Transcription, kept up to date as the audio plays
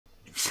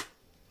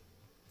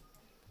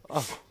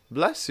Oh,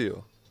 bless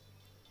you.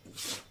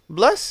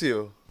 Bless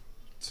you.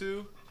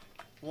 2,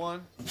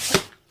 1.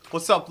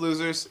 What's up,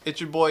 losers?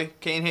 It's your boy,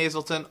 Kain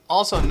Hazelton,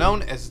 also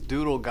known as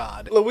Doodle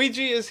God.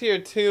 Luigi is here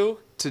too.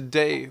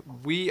 Today,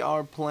 we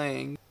are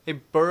playing a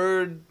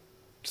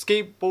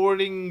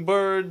skateboarding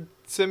bird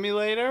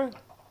simulator.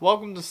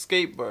 Welcome to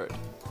Skatebird.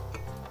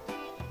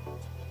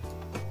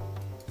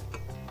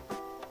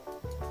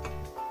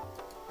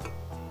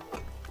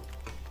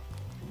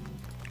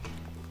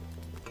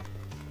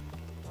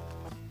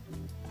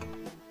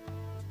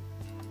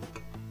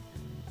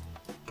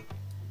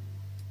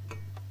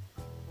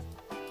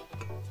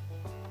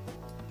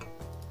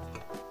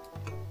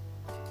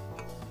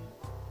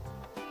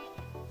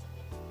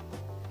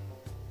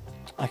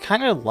 I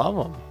kind of love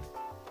them.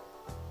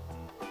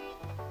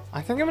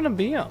 I think I'm gonna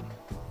be them.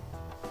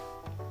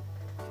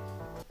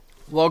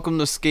 Welcome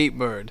to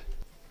Skatebird.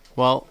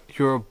 Well,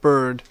 you're a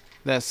bird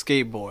that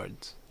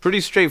skateboards.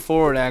 Pretty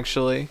straightforward,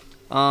 actually.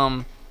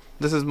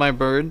 This is my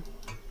bird.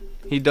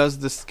 He does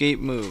the skate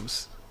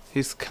moves.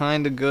 He's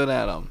kind of good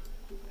at them.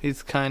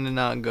 He's kind of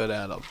not good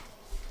at them.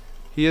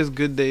 He has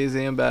good days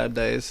and bad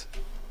days,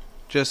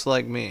 just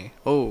like me.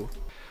 Oh,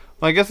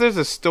 well, I guess there's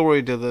a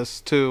story to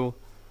this too.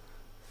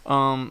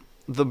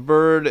 The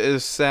bird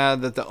is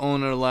sad that the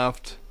owner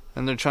left,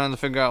 and they're trying to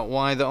figure out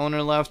why the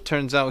owner left.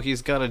 Turns out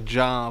he's got a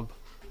job.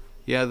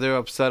 Yeah, they're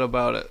upset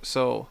about it.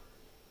 So,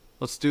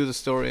 let's do the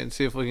story and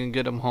see if we can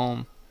get him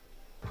home.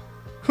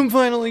 I'm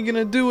finally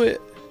gonna do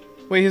it!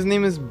 Wait, his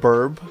name is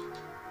Birb?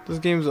 This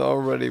game's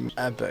already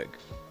epic.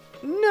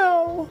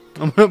 No!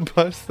 I'm gonna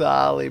push the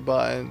Ollie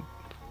button.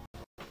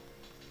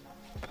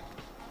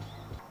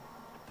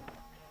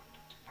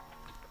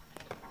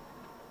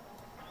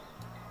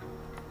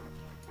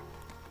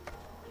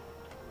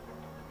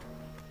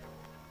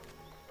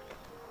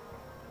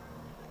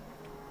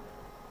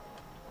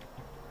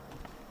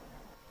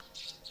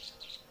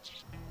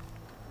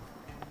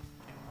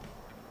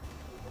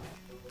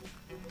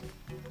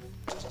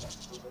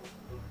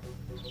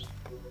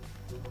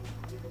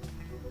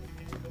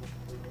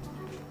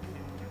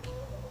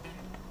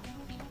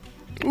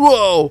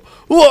 Whoa!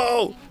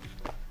 Whoa!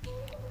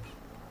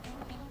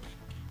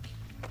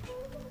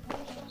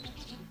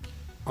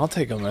 I'll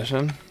take a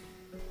mission.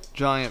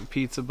 Giant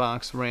pizza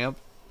box ramp.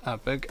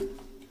 Epic.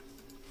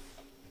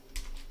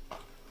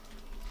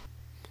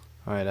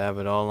 Alright, I have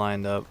it all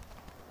lined up.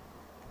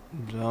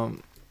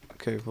 Jump.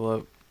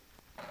 Kickflip.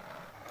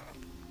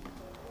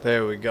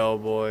 There we go,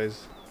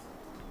 boys.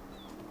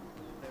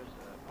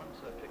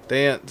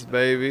 Dance,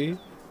 baby.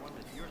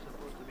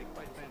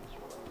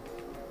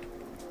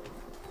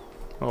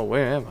 Oh,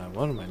 where am I?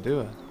 What am I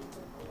doing?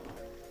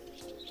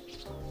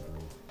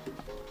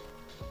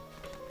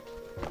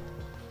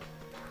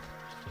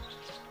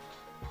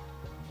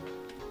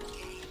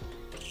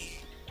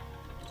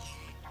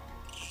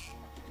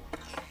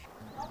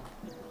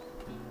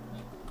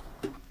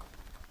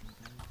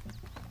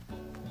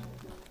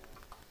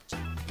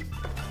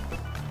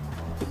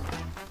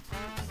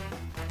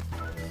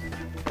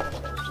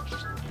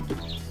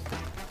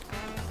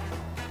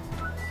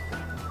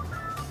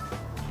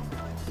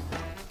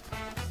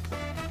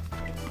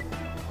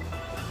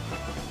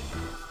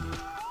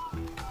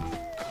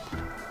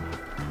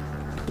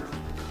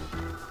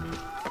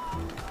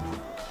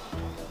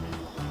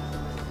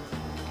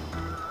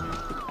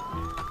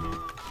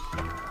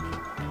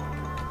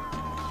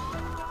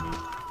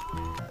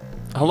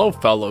 Hello,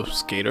 fellow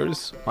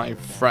skaters. My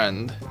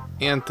friend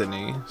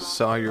Anthony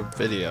saw your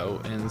video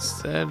and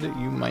said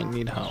you might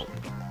need help.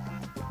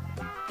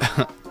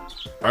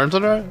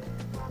 Anthony?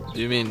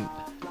 You mean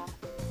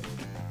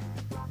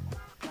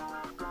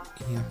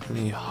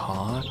Anthony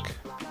Hawk?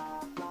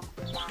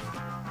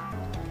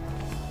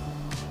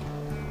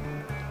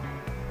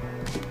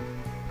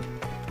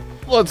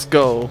 Let's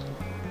go.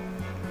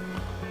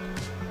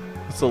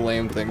 That's the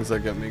lame things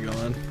that get me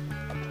going.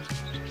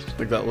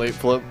 Like that late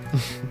flip.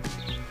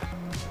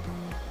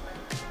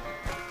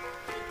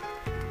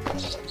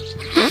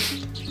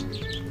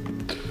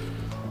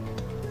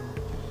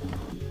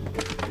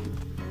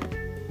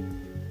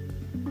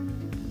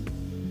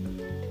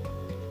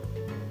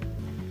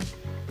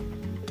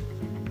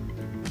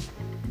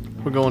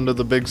 We're going to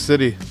the big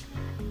city.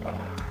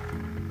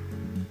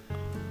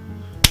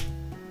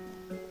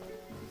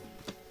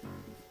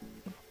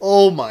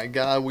 Oh my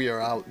god, we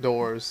are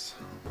outdoors.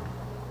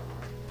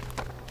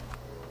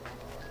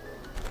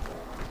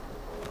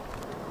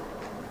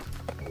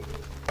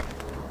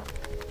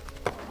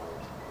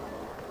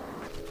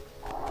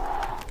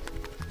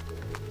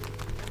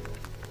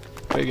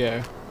 Big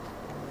air.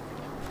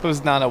 It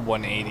was not a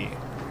 180.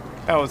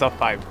 That was a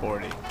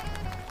 540.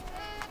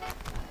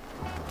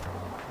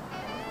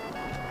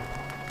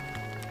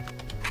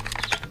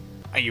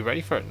 Are you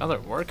ready for another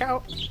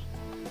workout?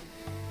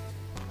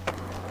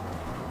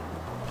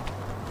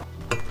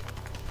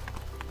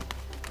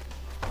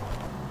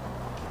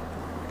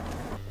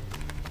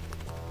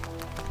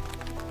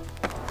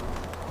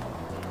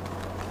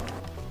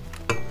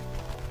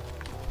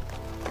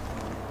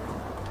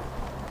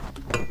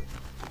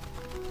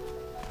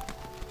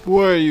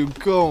 Where are you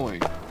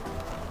going?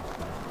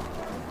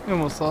 You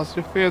almost lost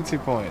your fancy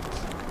points.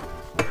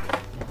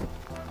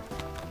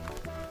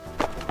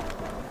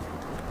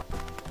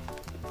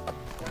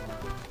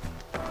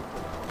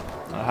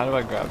 How do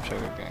I grab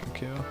Sugar Gang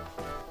Q?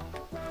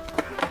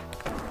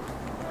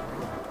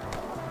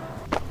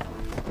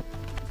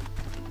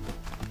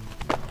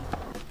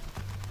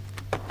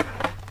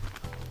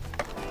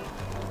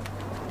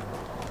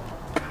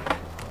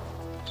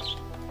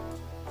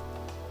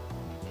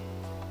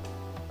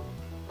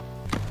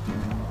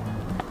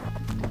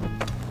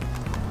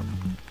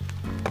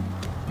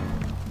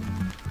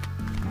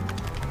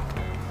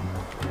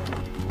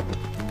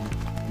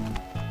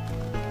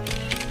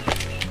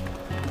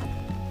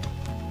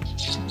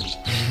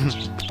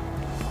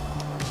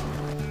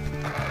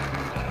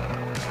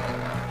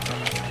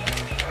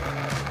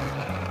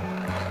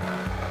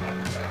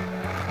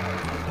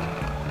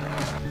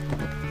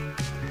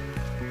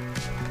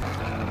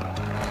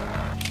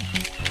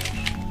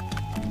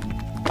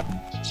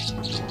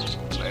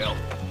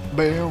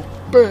 Bail,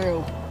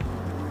 bail.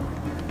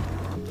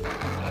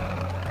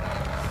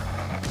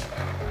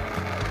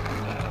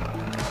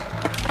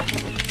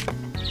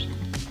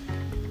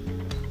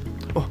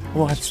 Oh,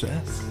 what's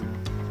this?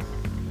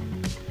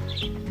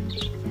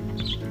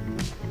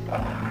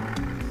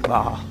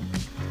 Ah.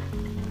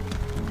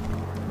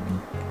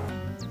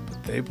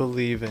 They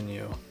believe in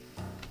you.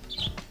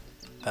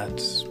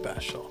 That's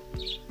special.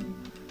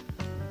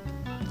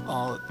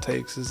 All it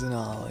takes is an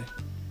ollie.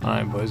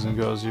 Alright, boys and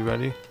girls, you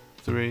ready?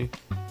 3,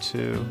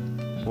 2,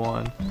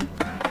 1.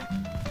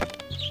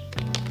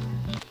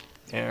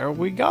 Here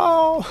we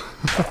go!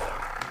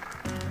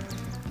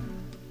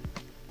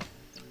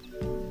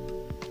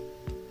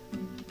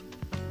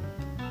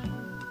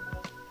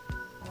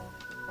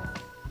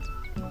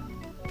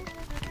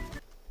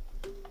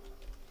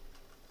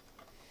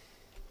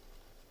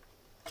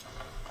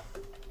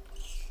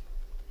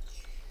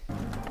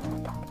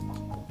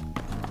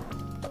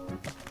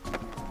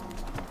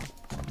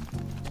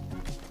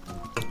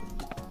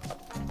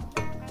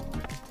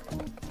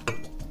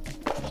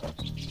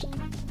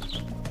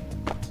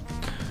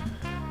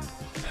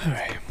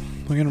 Alright,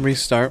 we're gonna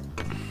restart.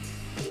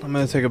 I'm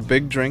gonna take a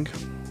big drink.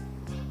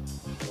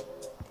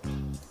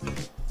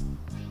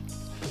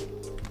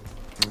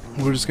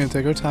 We're just gonna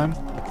take our time.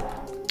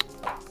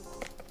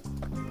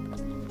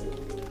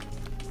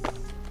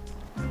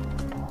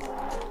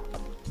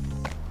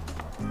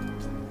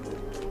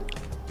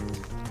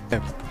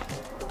 Okay.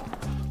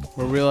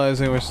 We're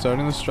realizing we're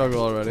starting to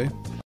struggle already.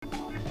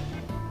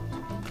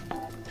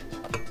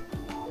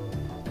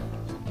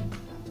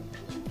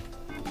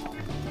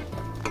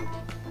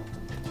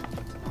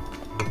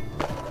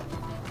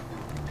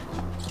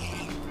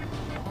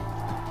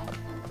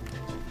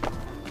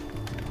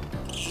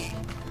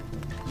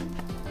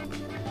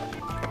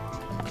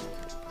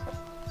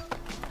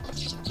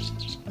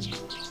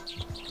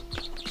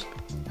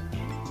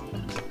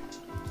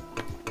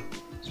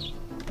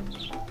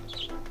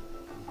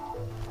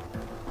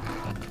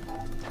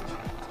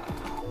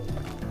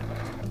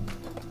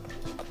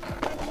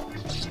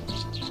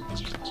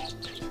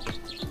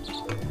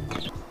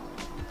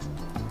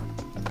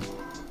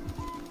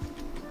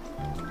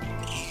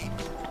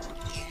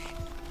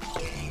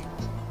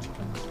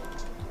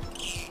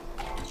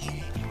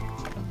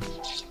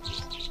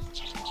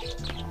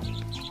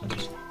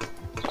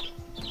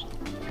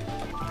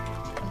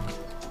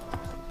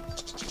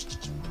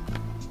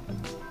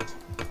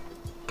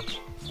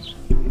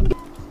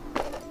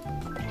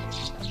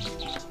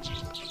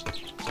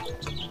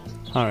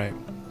 Alright,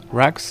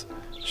 Rex,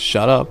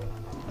 shut up.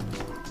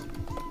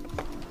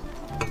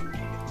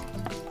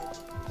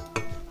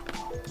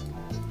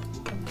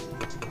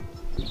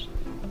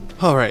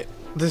 Alright,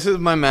 this is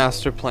my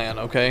master plan,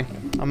 okay?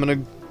 I'm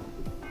gonna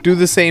do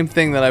the same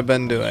thing that I've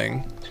been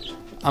doing.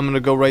 I'm gonna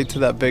go right to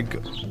that big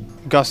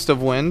gust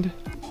of wind.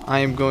 I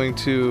am going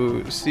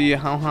to see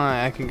how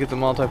high I can get the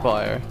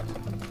multiplier.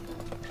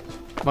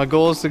 My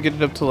goal is to get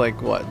it up to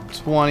like, what,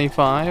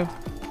 25?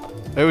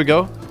 There we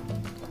go.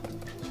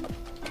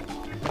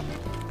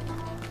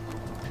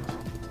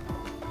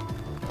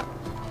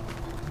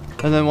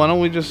 And then why don't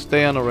we just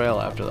stay on a rail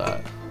after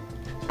that?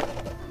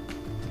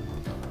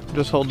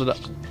 Just hold it up.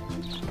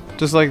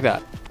 Just like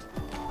that.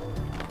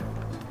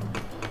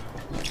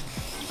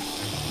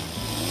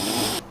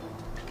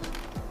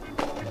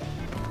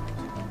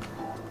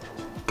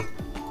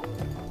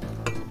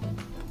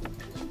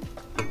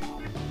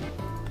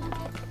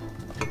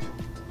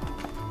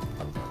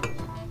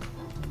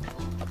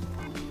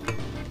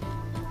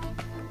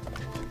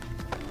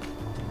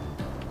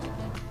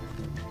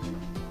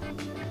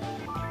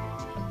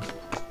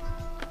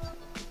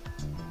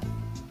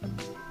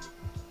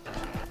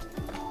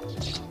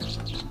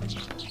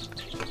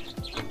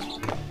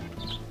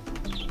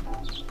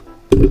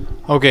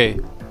 Okay,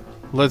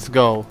 let's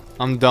go.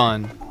 I'm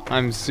done.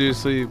 I'm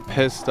seriously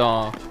pissed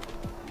off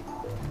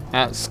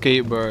at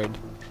Skatebird.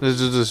 This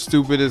is the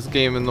stupidest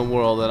game in the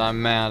world and I'm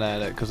mad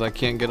at it because I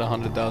can't get a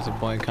 100,000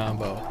 point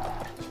combo.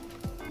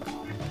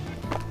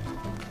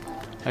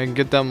 I can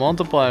get that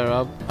multiplier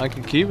up. I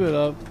can keep it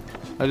up.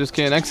 I just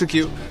can't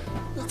execute.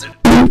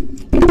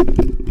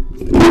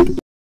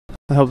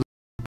 I hope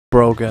it's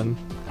broken.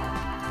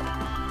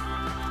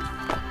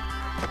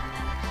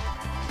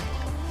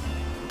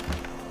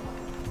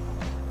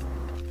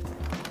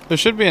 There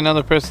should be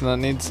another person that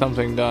needs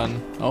something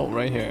done. Oh,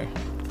 right here.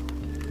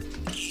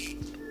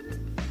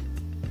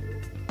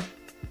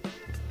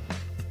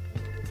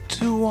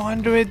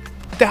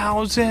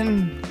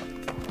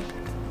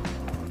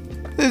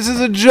 $200,000. This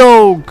is a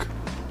joke.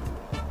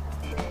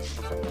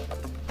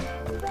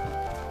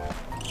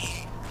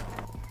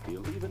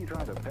 He'll even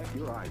try to peck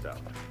your eyes out.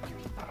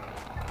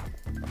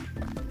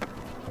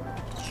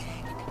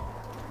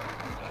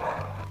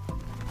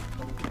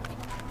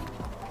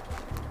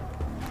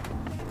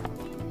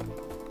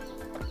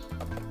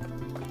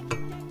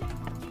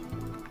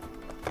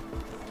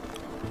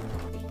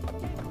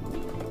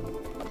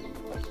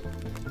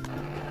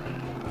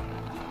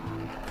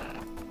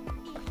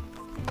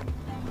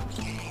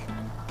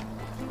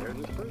 There's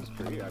a spruce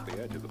tree at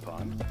the edge of the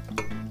pond.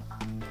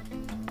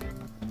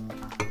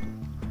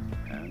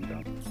 And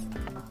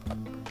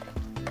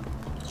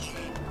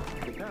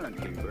the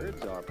parent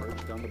kingbirds are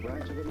perched on the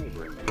branch of a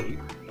neighboring tree.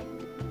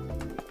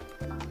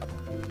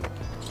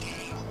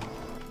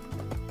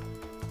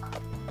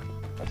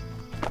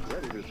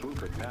 Ready to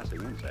swoop at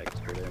passing insects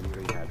for their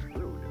newly hatched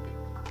brood.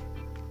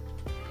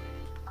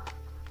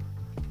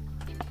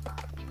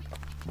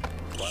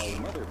 While the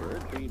mother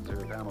bird feeds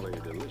her family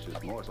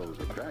delicious morsels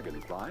of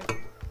dragonfly,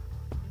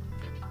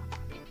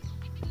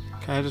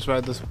 Can I just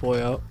ride this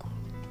boy out?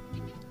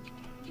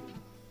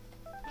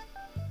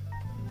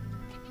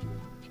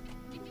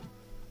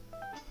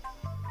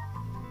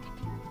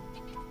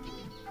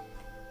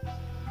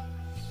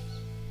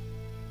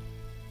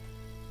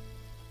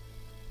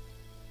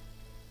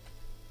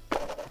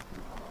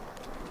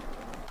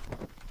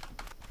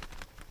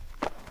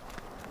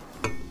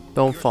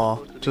 Don't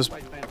fall. Just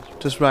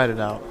ride it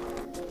out.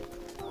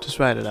 Just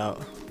ride it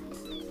out.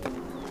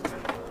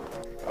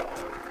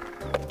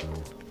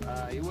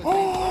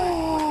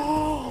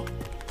 Oh!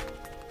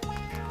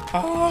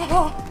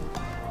 Oh!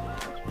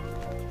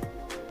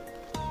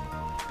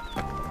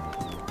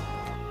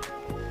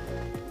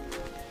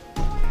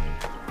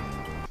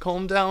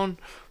 Calm down.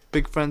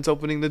 Big friend's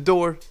opening the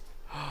door.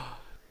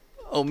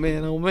 Oh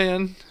man, oh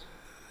man.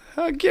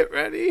 Get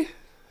ready.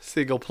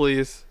 Seagull,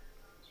 please.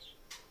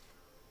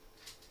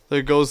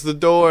 There goes the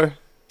door.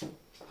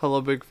 Hello,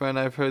 big friend.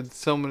 I've heard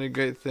so many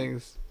great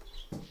things.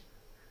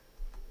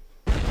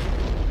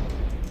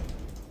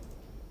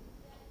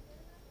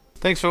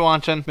 Thanks for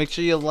watching. Make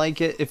sure you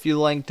like it if you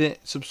liked it.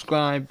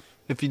 Subscribe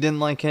if you didn't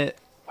like it.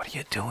 What are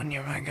you doing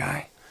here, my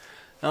guy?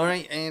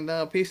 Alright, and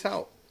peace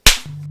out.